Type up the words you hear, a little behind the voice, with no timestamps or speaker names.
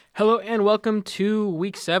Hello and welcome to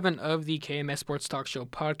week 7 of the KMSports Talk Show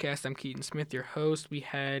podcast. I'm Keaton Smith, your host. We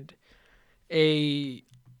had I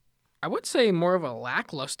would say more of a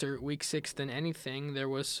lackluster week 6 than anything. There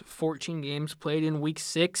was 14 games played in week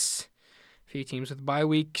 6. A few teams with bye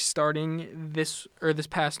week starting this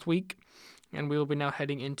past week, and we will be now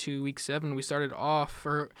heading into week 7. We started off,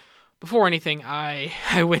 before anything, I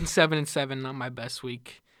went 7-7, not my best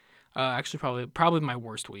week. Actually, probably my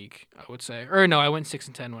worst week, I would say. Or no, I went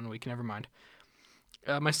 6-10 one week. Never mind.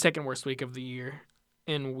 My second worst week of the year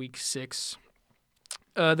in week 6.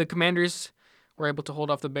 The Commanders were able to hold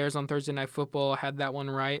off the Bears on Thursday Night Football. Had that one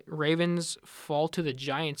right. Ravens fall to the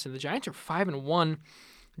Giants, and the Giants are 5-1.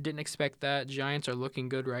 Didn't expect that. Giants are looking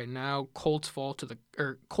good right now. Colts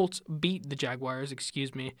beat the Jaguars.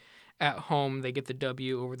 At home. They get the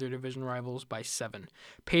W over their division rivals by 7.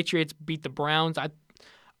 Patriots beat the Browns.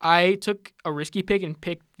 I took a risky pick and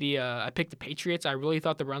picked the Patriots. I really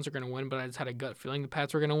thought the Browns were going to win, but I just had a gut feeling the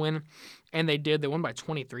Pats were going to win, and they did. They won by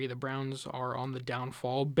 23. The Browns are on the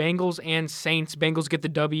downfall. Bengals and Saints. Bengals get the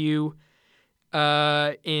W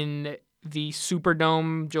in the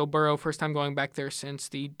Superdome. Joe Burrow, first time going back there since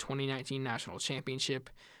the 2019 National Championship,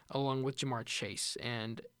 along with Jamar Chase,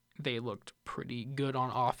 and they looked pretty good on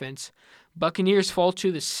offense. Buccaneers fall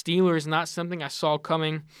to the Steelers. Not something I saw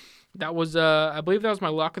coming. That was, I believe that was my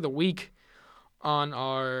lock of the week on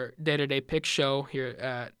our day-to-day pick show here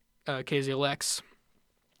at KZLX.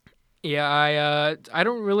 Yeah, I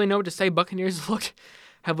don't really know what to say. Buccaneers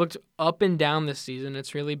have looked up and down this season.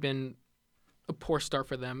 It's really been a poor start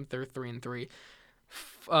for them. They're 3-3.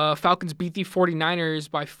 Falcons beat the 49ers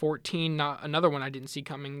by 14. Not another one I didn't see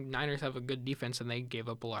coming. Niners have a good defense, and they gave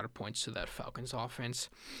up a lot of points to that Falcons offense.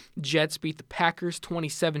 Jets beat the Packers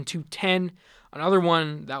 27-10. Another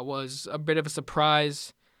one that was a bit of a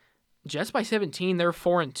surprise. Jets by 17. They're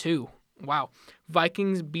 4-2. Wow.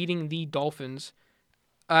 Vikings beating the Dolphins.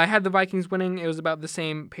 I had the Vikings winning. It was about the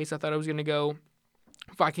same pace I thought it was going to go.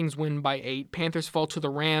 Vikings win by 8. Panthers fall to the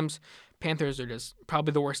Rams. Panthers are just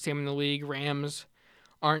probably the worst team in the league. Rams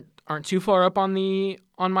aren't too far up on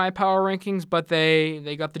my power rankings, but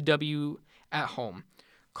they got the W at home.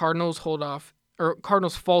 Cardinals fall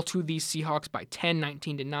to the Seahawks by 10,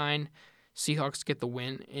 19-9. Seahawks get the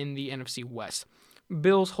win in the NFC West.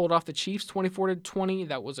 Bills hold off the Chiefs 24-20.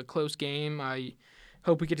 That was a close game. I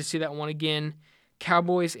hope we get to see that one again.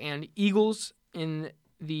 Cowboys and Eagles in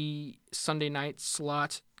the Sunday night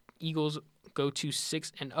slot. Eagles go to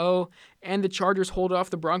 6-0, and the Chargers hold off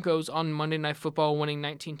the Broncos on Monday Night Football, winning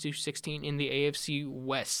 19-16 in the AFC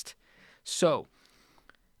West. So,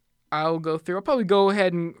 I'll probably go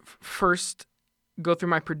ahead and first go through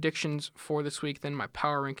my predictions for this week, then my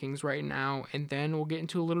power rankings right now, and then we'll get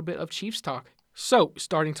into a little bit of Chiefs talk. So,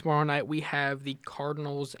 starting tomorrow night, we have the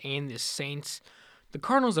Cardinals and the Saints. The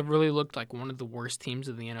Cardinals have really looked like one of the worst teams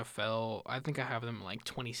in the NFL. I think I have them like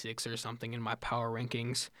 26 or something in my power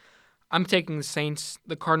rankings. I'm taking the Saints.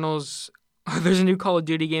 The Cardinals, there's a new Call of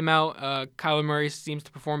Duty game out. Kyler Murray seems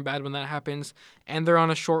to perform bad when that happens, and they're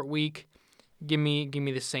on a short week. Give me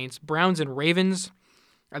the Saints. Browns and Ravens.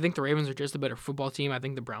 I think the Ravens are just a better football team. I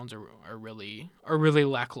think the Browns are really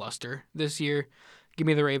lackluster this year. Give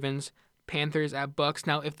me the Ravens. Panthers at Bucks.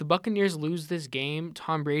 Now, if the Buccaneers lose this game,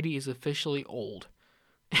 Tom Brady is officially old.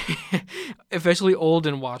 Officially old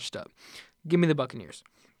and washed up. Give me the Buccaneers.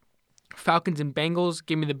 Falcons and Bengals.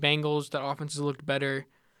 Give me the Bengals. That offense has looked better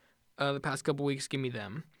the past couple weeks. Give me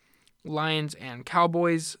them. Lions and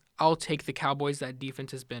Cowboys. I'll take the Cowboys. That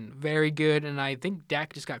defense has been very good, and I think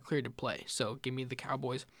Dak just got cleared to play, so give me the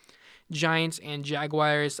Cowboys. Giants and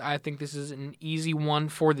Jaguars. I think this is an easy one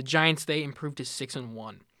for the Giants. They improved to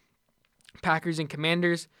 6-1. Packers and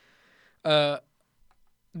Commanders.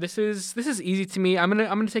 This is easy to me. I'm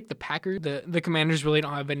gonna take the Packers. The Commanders really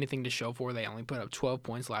don't have anything to show for. They only put up 12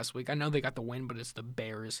 points last week. I know they got the win, but it's the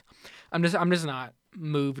Bears. I'm just not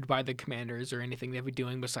moved by the Commanders or anything they've been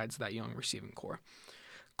doing besides that young receiving core.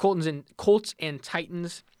 Colts and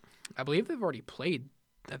Titans. I believe they've already played.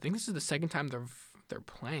 I think this is the second time they're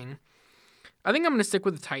playing. I think I'm gonna stick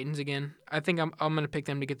with the Titans again. I think I'm gonna pick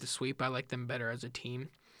them to get the sweep. I like them better as a team.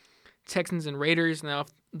 Texans and Raiders. Now,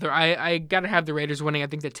 I gotta have the Raiders winning. I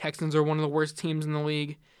think the Texans are one of the worst teams in the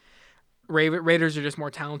league. Raiders are just more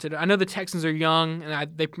talented. I know the Texans are young,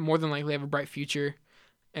 and they more than likely have a bright future.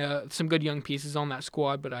 Some good young pieces on that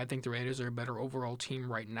squad, but I think the Raiders are a better overall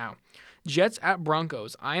team right now. Jets at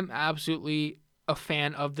Broncos. I'm absolutely a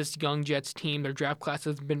fan of this young Jets team. Their draft class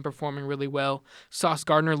has been performing really well. Sauce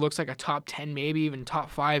Gardner looks like a top 10, maybe even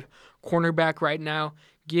top 5 cornerback right now.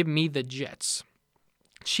 Give me the Jets.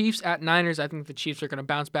 Chiefs at Niners. I think the Chiefs are going to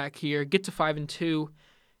bounce back here, get to 5-2,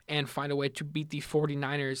 and find a way to beat the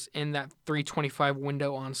 49ers in that 3:25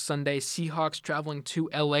 window on Sunday. Seahawks traveling to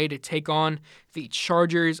LA to take on the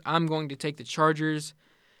Chargers. I'm going to take the Chargers.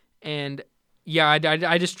 And yeah,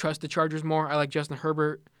 I just trust the Chargers more. I like Justin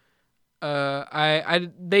Herbert.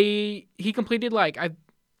 He completed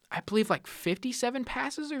I believe 57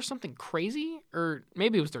 passes or something crazy, or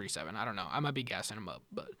maybe it was 37. I don't know. I might be gassing him up,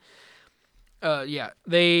 but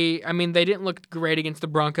they didn't look great against the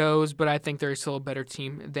Broncos, but I think they're still a better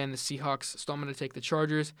team than the Seahawks. So I'm going to take the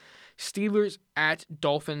Chargers. Steelers at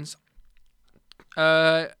Dolphins.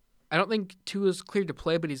 I don't think Tua's cleared to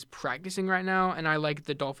play, but he's practicing right now, and I like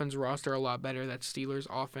the Dolphins roster a lot better. That Steelers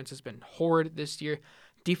offense has been horrid this year.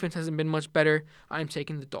 Defense hasn't been much better. I'm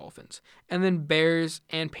taking the Dolphins. And then Bears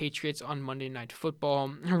and Patriots on Monday Night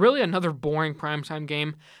Football. Really another boring primetime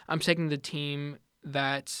game. I'm taking the team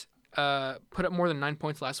that put up more than 9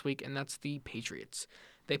 points last week, and that's the Patriots.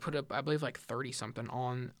 They put up, I believe, 30-something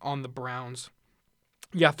on the Browns.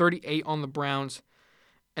 Yeah, 38 on the Browns,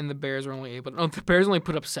 and the Bears are only able. The Bears only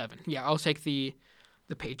put up 7. Yeah, I'll take the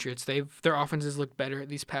Patriots. Their offenses look better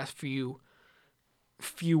these past few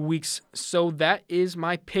weeks. So that is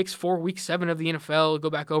my picks for Week 7 of the NFL. Go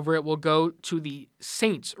back over it. We'll go to the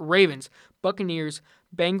Saints, Ravens, Buccaneers,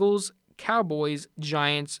 Bengals, Cowboys,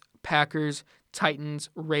 Giants, Packers, Titans,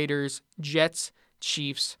 Raiders, Jets,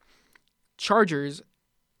 Chiefs, Chargers,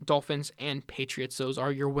 Dolphins, and Patriots. Those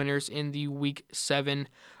are your winners in the Week 7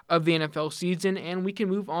 of the NFL season. And we can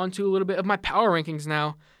move on to a little bit of my power rankings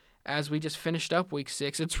now as we just finished up Week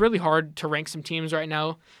 6. It's really hard to rank some teams right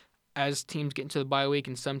now as teams get into the bye week,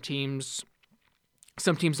 and some teams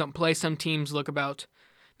don't play. Some teams look about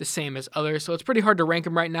the same as others. So it's pretty hard to rank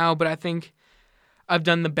them right now, but I think I've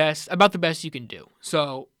done the best you can do.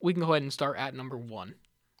 So we can go ahead and start at number 1.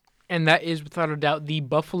 And that is, without a doubt, the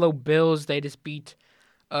Buffalo Bills. They just beat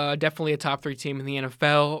definitely a top 3 team in the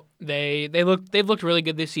NFL. They've looked really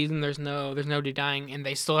good this season. There's no denying, and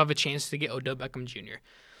they still have a chance to get Odell Beckham Jr.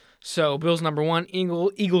 So Bills number 1,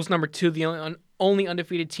 Eagles number 2, the only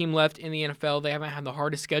undefeated team left in the NFL. They haven't had the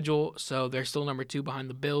hardest schedule, so they're still number 2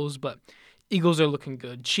 behind the Bills, but Eagles are looking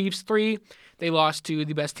good. Chiefs 3, they lost to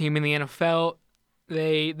the best team in the NFL.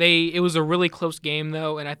 It was a really close game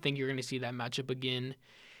though, and I think you're going to see that matchup again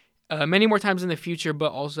many more times in the future,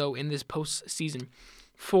 but also in this postseason.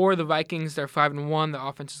 4, the Vikings, they're 5-1. The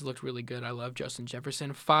offenses looked really good. I love Justin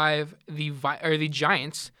Jefferson. 5, the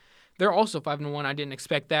Giants. They're also 5-1. I didn't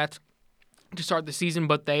expect that to start the season,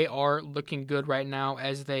 but they are looking good right now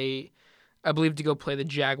as they, I believe, to go play the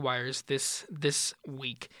Jaguars this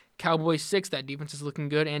week. Cowboys 6, that defense is looking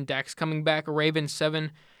good, and Dak's coming back. Ravens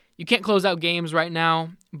 7. You can't close out games right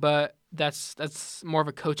now, but that's more of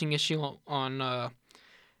a coaching issue on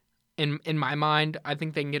in my mind. I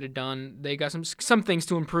think they can get it done. They got some things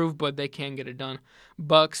to improve, but they can get it done.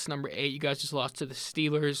 Bucks number 8. You guys just lost to the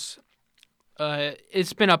Steelers.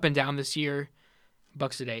 It's been up and down this year.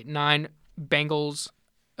 Bucks at 8. 9, Bengals.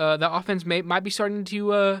 The offense might be starting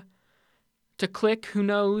to click. Who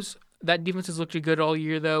knows? That defense has looked good all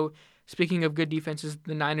year, though. Speaking of good defenses,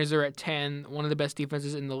 the Niners are at 10, one of the best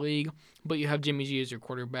defenses in the league, but you have Jimmy G as your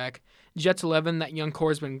quarterback. Jets 11, that young core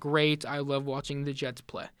has been great. I love watching the Jets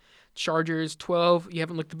play. Chargers 12, you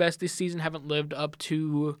haven't looked the best this season, haven't lived up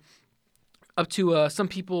to some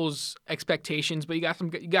people's expectations, but you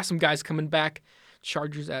got some guys coming back.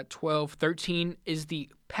 Chargers at 12. 13 is the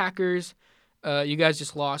Packers. You guys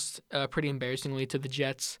just lost pretty embarrassingly to the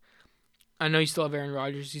Jets. I know you still have Aaron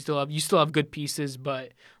Rodgers. You still have good pieces,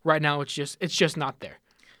 but right now it's just not there.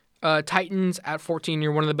 Titans at 14.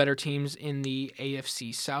 You're one of the better teams in the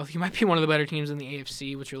AFC South. You might be one of the better teams in the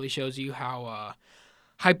AFC, which really shows you how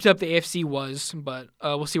hyped up the AFC was, but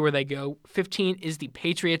we'll see where they go. 15 is the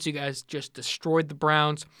Patriots. You guys just destroyed the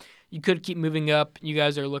Browns. You could keep moving up. You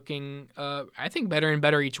guys are looking, I think, better and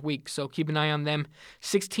better each week, so keep an eye on them.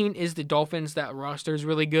 16 is the Dolphins. That roster is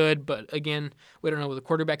really good, but again, we don't know what the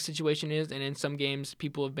quarterback situation is, and in some games,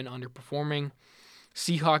 people have been underperforming.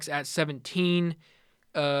 Seahawks at 17.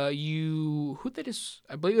 I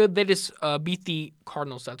believe they just beat the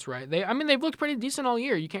Cardinals. That's right. They've looked pretty decent all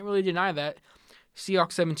year. You can't really deny that.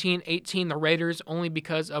 Seahawks 17, 18, the Raiders, only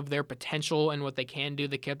because of their potential and what they can do.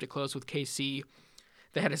 They kept it close with KC.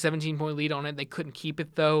 They had a 17-point lead on it. They couldn't keep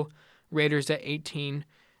it, though. Raiders at 18.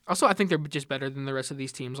 Also, I think they're just better than the rest of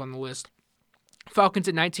these teams on the list. Falcons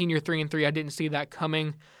at 19, you're 3-3. I didn't see that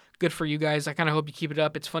coming. Good for you guys. I kind of hope you keep it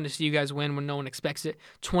up. It's fun to see you guys win when no one expects it.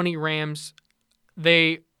 20, Rams.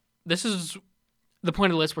 This is the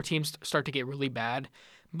point of the list where teams start to get really bad,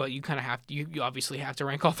 but you kind of have to, you obviously have to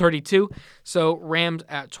rank all 32. So Rams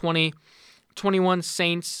at 20. 21,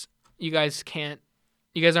 Saints. You guys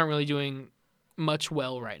aren't really doing much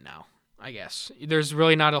well right now. I guess there's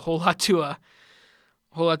really not a whole lot to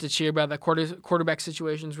cheer about. That quarterback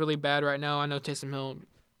situation is really bad right now. I know Taysom Hill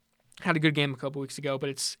had a good game a couple weeks ago, but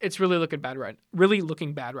it's really looking bad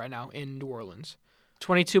right now in New Orleans.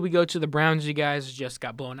 22, we go to the Browns. You guys just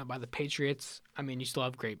got blown up by the Patriots. I mean, you still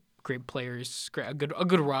have great players, a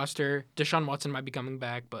good roster. Deshaun Watson might be coming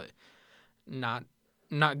back, but not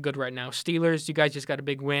good right now. Steelers, you guys just got a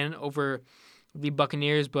big win over the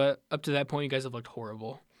Buccaneers, but up to that point, you guys have looked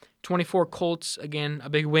horrible. 24 Colts, again, a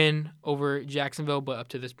big win over Jacksonville, but up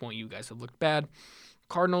to this point, you guys have looked bad.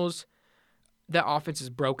 Cardinals, that offense is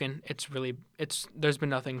broken. There's been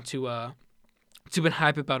nothing to been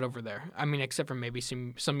hype about over there. I mean, except for maybe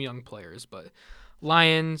some young players, but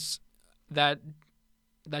Lions, that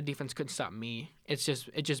defense couldn't stop me. It's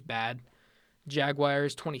just bad.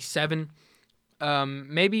 Jaguars, 27.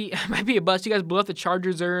 Maybe a bust. You guys blew up the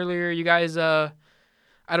Chargers earlier. You guys, I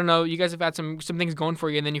don't know. You guys have had some things going for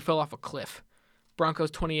you, and then you fell off a cliff.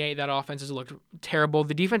 Broncos, 28. That offense has looked terrible.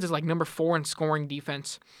 The defense is like number 4 in scoring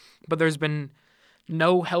defense, but there's been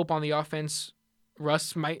no help on the offense.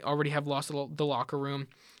 Russ might already have lost the locker room.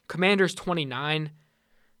 Commanders, 29.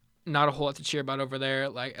 Not a whole lot to cheer about over there,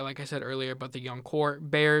 like I said earlier, but the young core.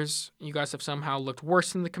 Bears, you guys have somehow looked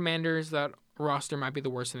worse than the Commanders. That roster might be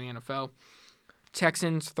the worst in the NFL.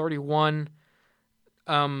 Texans, 31.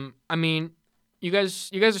 I mean, you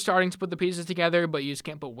guys are starting to put the pieces together, but you just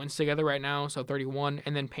can't put wins together right now. So 31,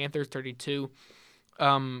 and then Panthers, 32.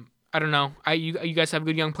 I don't know. You guys have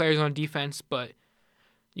good young players on defense, but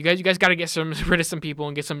you guys got to get rid of some people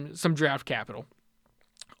and get some draft capital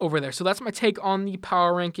over there. So that's my take on the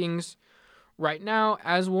power rankings right now,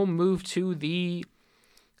 as we'll move to the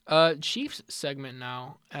Chiefs segment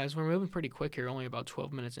now, as we're moving pretty quick here, only about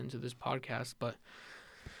 12 minutes into this podcast, but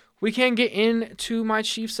we can get into my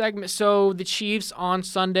Chiefs segment. So the Chiefs on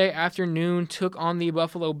Sunday afternoon took on the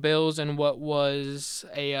Buffalo Bills in what was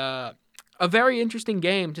a very interesting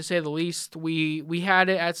game, to say the least. We had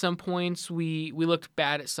it at some points. We looked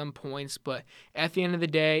bad at some points, but at the end of the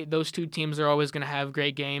day, those two teams are always going to have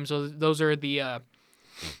great games. Those are the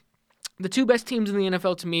two best teams in the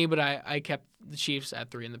NFL to me, but I kept the Chiefs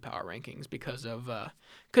at 3 in the power rankings because the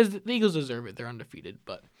Eagles deserve it. They're undefeated,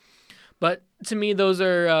 but to me, those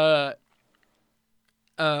are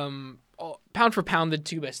pound for pound the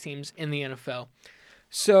two best teams in the NFL.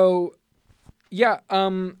 So yeah,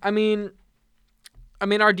 I mean,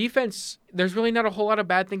 our defense, there's really not a whole lot of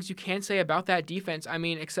bad things you can say about that defense. I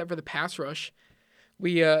mean, except for the pass rush.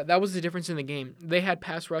 That was the difference in the game. They had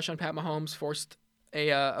pass rush on Pat Mahomes, forced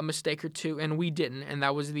a mistake or two, and we didn't, and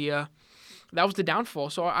that was the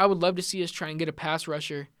downfall. So I would love to see us try and get a pass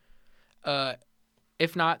rusher,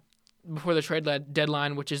 if not before the trade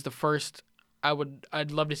deadline, which is the first. I'd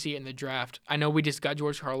love to see it in the draft. I know we just got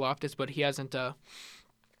George Karlaftis, but he hasn't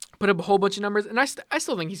put up a whole bunch of numbers, and I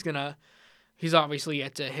still think he's obviously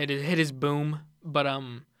yet to hit his boom, but I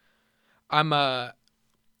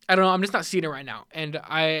don't know. I'm just not seeing it right now, and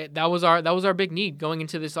that was our big need going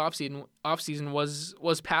into this offseason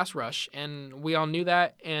was pass rush, and we all knew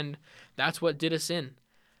that, and that's what did us in.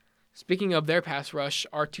 Speaking of their pass rush,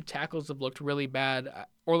 our 2 tackles have looked really bad.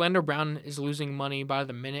 Orlando Brown is losing money by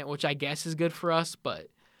the minute, which I guess is good for us, but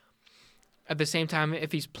at the same time,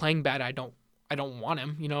 if he's playing bad, I don't want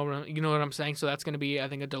him. You know what I'm saying? So that's going to be, I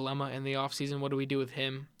think, a dilemma in the offseason. What do we do with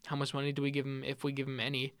him? How much money do we give him, if we give him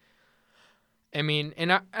any? I mean,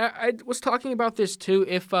 and I was talking about this too.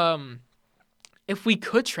 If we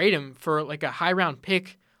could trade him for like a high round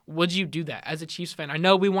pick, would you do that as a Chiefs fan? I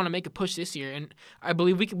know we want to make a push this year, and I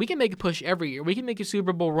believe we can make a push every year. We can make a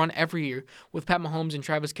Super Bowl run every year with Pat Mahomes and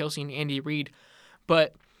Travis Kelce and Andy Reid.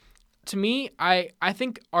 But to me, I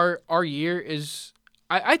think our year is.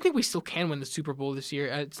 I think we still can win the Super Bowl this year.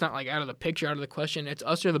 It's not like out of the picture, out of the question. It's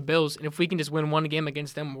us or the Bills, and if we can just win one game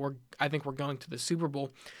against them, I think we're going to the Super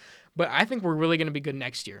Bowl. But I think we're really going to be good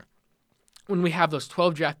next year. When we have those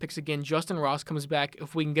 12 draft picks again, Justin Ross comes back.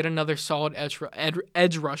 If we can get another solid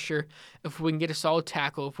edge rusher, if we can get a solid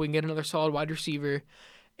tackle, if we can get another solid wide receiver,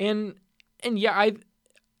 and yeah,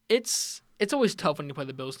 it's always tough when you play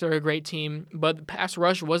the Bills. They're a great team, but the pass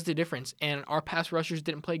rush was the difference, and our pass rushers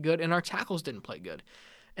didn't play good, and our tackles didn't play good.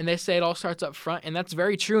 And they say it all starts up front, and that's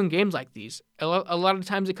very true in games like these. A lot of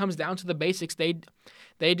times it comes down to the basics. They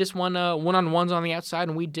just won one-on-ones on the outside,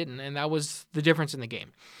 and we didn't, and that was the difference in the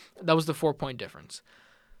game. That was the 4-point difference.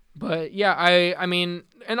 But yeah, I mean,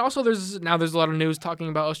 and also there's a lot of news talking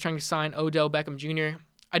about us trying to sign Odell Beckham Jr.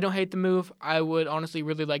 I don't hate the move. I would honestly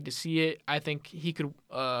really like to see it. I think he could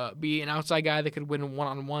be an outside guy that could win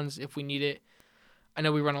one-on-ones if we need it. I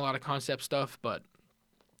know we run a lot of concept stuff, but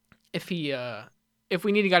if he if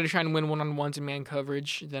we need a guy to try and win one-on-ones in man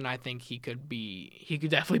coverage, then I think he could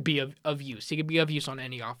definitely be of use. He could be of use on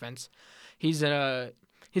any offense. He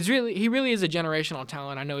really is a generational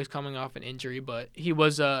talent. I know he's coming off an injury, but he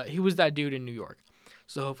was that dude in New York.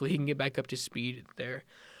 So hopefully he can get back up to speed there.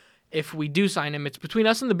 If we do sign him, it's between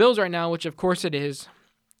us and the Bills right now, which of course it is.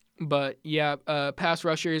 But yeah, pass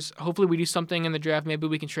rushers. Hopefully we do something in the draft. Maybe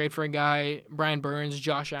we can trade for a guy, Brian Burns,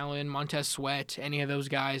 Josh Allen, Montez Sweat, any of those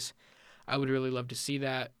guys. I would really love to see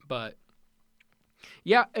that. But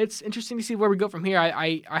yeah, it's interesting to see where we go from here.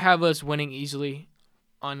 I have us winning easily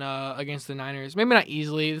on against the Niners. Maybe not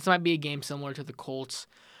easily. This might be a game similar to the Colts.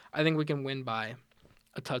 I think we can win by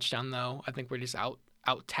a touchdown, though. I think we're just out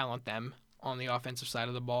talent them on the offensive side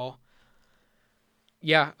of the ball.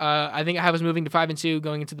 Yeah, I think I have us moving to 5-2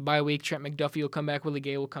 going into the bye week. Trent McDuffie will come back. Willie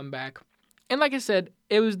Gay will come back. And like I said,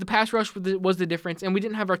 it was the pass rush was the difference, and we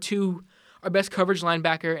didn't have our best coverage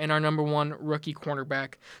linebacker and our number one rookie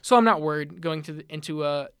cornerback. So I'm not worried going into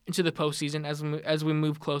the postseason as we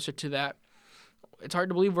move closer to that. It's hard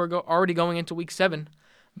to believe we're already going into week 7,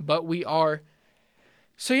 but we are.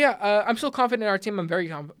 So yeah, I'm still confident in our team. I'm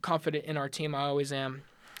very confident in our team. I always am.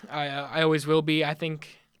 I always will be. I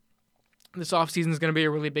think this offseason is going to be a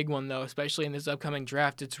really big one, though, especially in this upcoming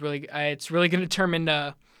draft. It's really going to determine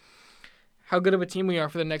how good of a team we are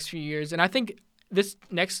for the next few years. And I think this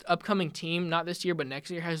next upcoming team, not this year but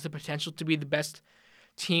next year, has the potential to be the best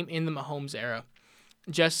team in the Mahomes era.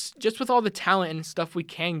 Just with all the talent and stuff we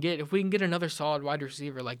can get, if we can get another solid wide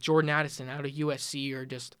receiver like Jordan Addison out of USC or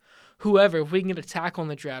just whoever, if we can get a tackle in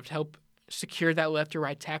the draft, help secure that left or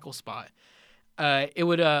right tackle spot, it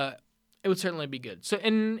would certainly be good. So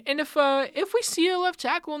and if we see a left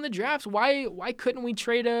tackle in the draft, why couldn't we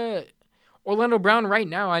trade Orlando Brown right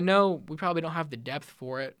now? I know we probably don't have the depth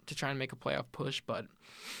for it to try and make a playoff push, but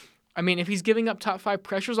I mean, if he's giving up top 5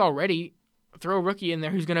 pressures already, throw a rookie in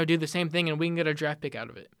there who's going to do the same thing, and we can get a draft pick out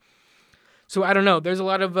of it. So I don't know. There's a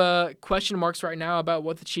lot of question marks right now about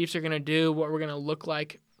what the Chiefs are going to do, what we're going to look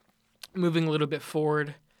like moving a little bit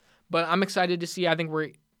forward. But I'm excited to see. I think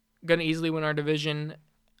we're going to easily win our division.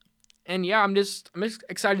 And yeah, I'm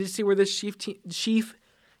excited to see where this Chief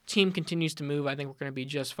team continues to move. I think we're going to be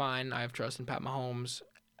just fine. I have trust in Pat Mahomes,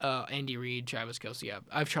 Andy Reid, Travis Kelce.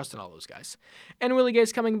 I have trust in all those guys. And Willie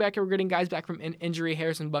Gay's coming back, and we're getting guys back from injury.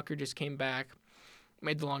 Harrison Butker just came back,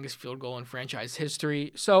 made the longest field goal in franchise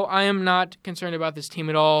history. So I am not concerned about this team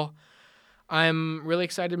at all. I'm really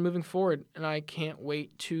excited moving forward, and I can't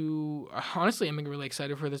wait to – honestly, I'm really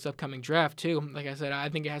excited for this upcoming draft too. Like I said, I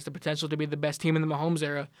think it has the potential to be the best team in the Mahomes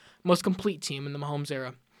era, most complete team in the Mahomes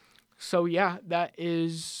era. So, yeah, that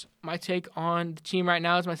is my take on the team right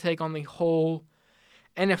now. It's my take on the whole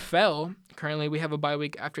NFL. Currently, we have a bye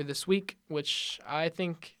week after this week, which I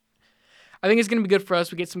think is going to be good for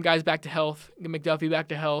us. We get some guys back to health, get McDuffie back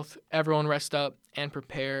to health, everyone rest up, and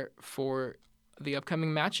prepare for the upcoming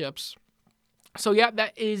matchups. So, yeah,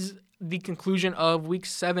 that is the conclusion of Week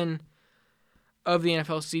 7 of the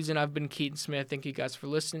NFL season. I've been Keaton Smith. Thank you guys for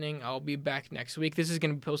listening. I'll be back next week. This is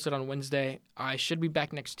going to be posted on Wednesday. I should be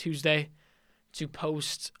back next Tuesday to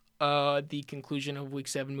post the conclusion of Week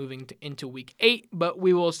 7 moving into Week 8. But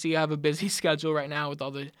we will see. I have a busy schedule right now with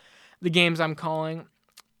all the games I'm calling.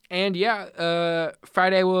 And, yeah,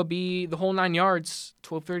 Friday will be the whole 9 yards,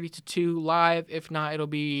 12:30 to 2 live. If not, it'll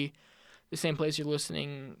be the same place you're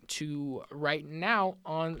listening to right now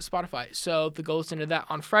on Spotify. So go listen to that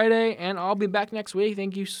on Friday, and I'll be back next week.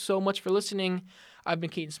 Thank you so much for listening. I've been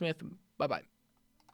Keaton Smith. Bye-bye.